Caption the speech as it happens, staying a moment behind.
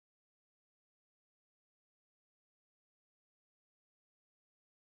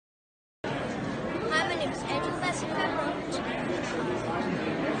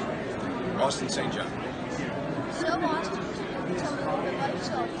Austin St. John. So, Austin, tell me a little bit about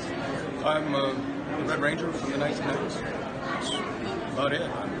yourself. I'm the Red Ranger from the 1990s. That's about it.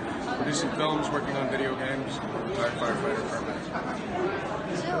 I'm producing films, working on video games, retired firefighter for a minute.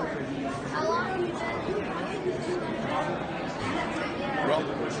 So, how long have you been doing this? Well,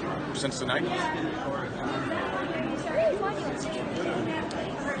 since the 90s. Where do you find you on social media?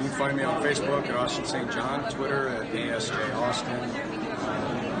 You can find me on Facebook at Austin St. John, Twitter at ASJ Austin. You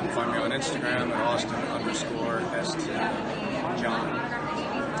can find me on Instagram at Austin_ST John.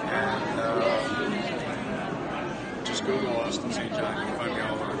 And just Google Austin St. John. You can find me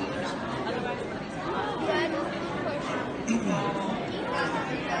all over the place.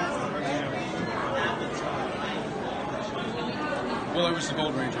 Well, I was the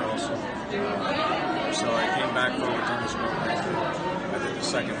Gold Ranger also. So I came back for Return as Gold Ranger. I did the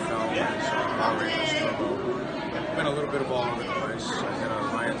second film as Power Rangers Turbo. Been a little bit of all over the place. I did a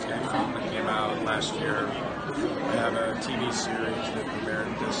Lions Gate film that came out last year. We have a TV series that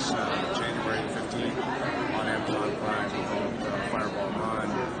premiered this January 15th on Amazon Prime called Fireball Run.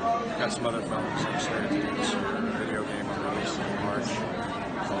 Got some other films I'm starting to do this year. A video game I'm releasing in March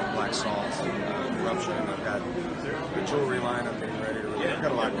called Black Salt, Corruption. I've got the jewelry line I'm getting ready to release. I've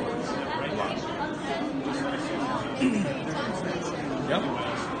got a lot going on. A lot. Yep.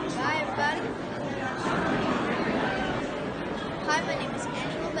 Hi, everybody. Hi, my name is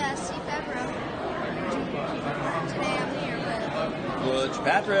Angelo Today I'm here with Butch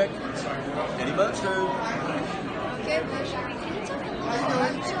Patrick. Eddie Buster. Okay, Bush. Can you tell me a little bit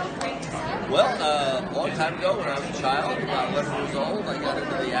about yourself? Well, a long time ago when I was a child, about 11 years old, I got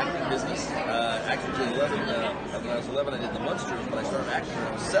into the acting business. Actually, 11. When I was 11, I did the Munsters, but I started acting when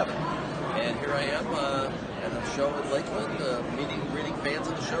I was 7. And here I am at the show in Lakeland, greeting fans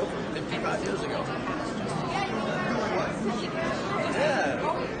of the show from 55 years ago. Yeah.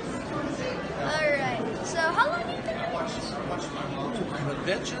 All right. So, how long have you been doing this?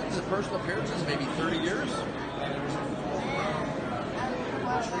 Conventions and personal appearances, maybe 30 years.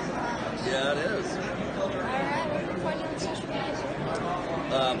 Yeah, it is. All right. Where can we find you on social media?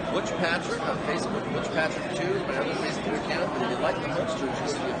 Butch Patrick on Facebook, Butch Patrick 2, my other Facebook account. But if you like the Munsters,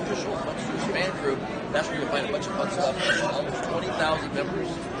 just the official Munsters fan group, that's where you'll find a bunch of fun stuff. Almost 20,000 members.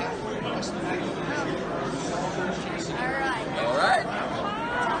 All right. All right.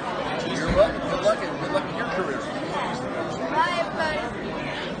 You're welcome. Good luck in your career. Bye, everybody.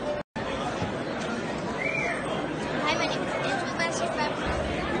 Hi, my name is Angelo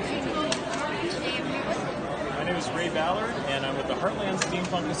Today I'm here with My name is Ray Ballard, and I'm with the Heartland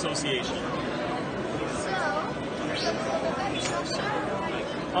Steampunk Association.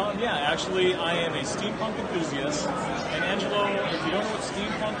 Yeah, actually, I am a steampunk enthusiast. And Angelo, if you don't know what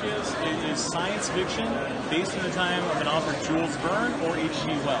steampunk is, it is science fiction based in the time of an author Jules Verne or H.G.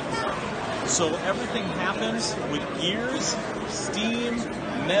 Wells. So everything happens with gears, steam,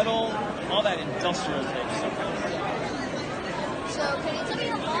 metal, all that industrial type stuff. So, can you tell me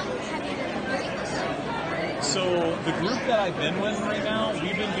how long have you been doing this? So the group that I've been with right now,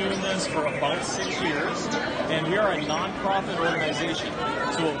 we've been doing this for about 6 years, and we are a non-profit organization.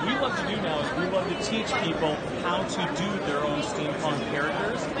 So what we love to do now is we love to teach people how to do their own steampunk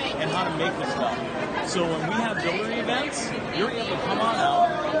characters and how to make the stuff. So when we have builder events, you're able to come on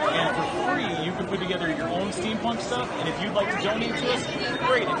out, and for free you can put together your own steampunk stuff, and if you'd like to donate to us,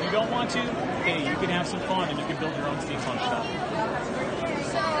 great. If you don't want to, hey, you can have some fun and you can build your own steampunk stuff.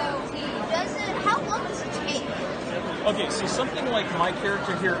 How long does it take? Okay, so something like my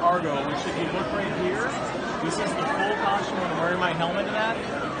character here, Argo, which if you look right here, this is the full costume and I'm wearing my helmet and that.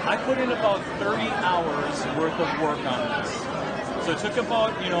 I put in about 30 hours worth of work on this. So it took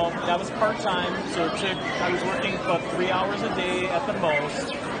about, that was part-time, so I was working about 3 hours a day at the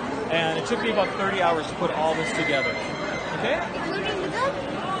most, and it took me about 30 hours to put all this together. Okay? Including the gun?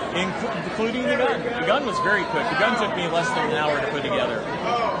 Including the gun. The gun was very quick. The gun took me less than an hour to put together.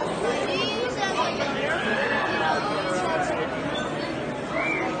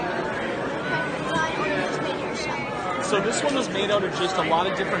 So this one was made out of just a lot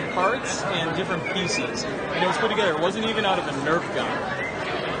of different parts and different pieces. And it was put together. It wasn't even out of a Nerf gun.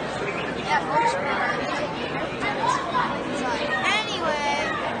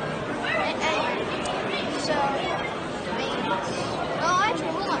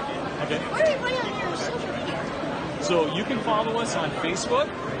 Hold on. Okay. Where are you putting on your social media? So you can follow us on Facebook,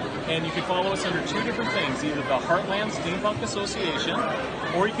 and you can follow us under 2 different things, either the Heartland Steampunk Association,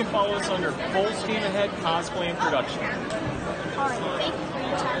 or you can follow us under Full Steam Ahead Cosplay and Production. All right, thank you for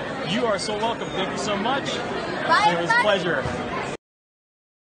your time. You are so welcome. Thank you so much. Bye, It was a pleasure.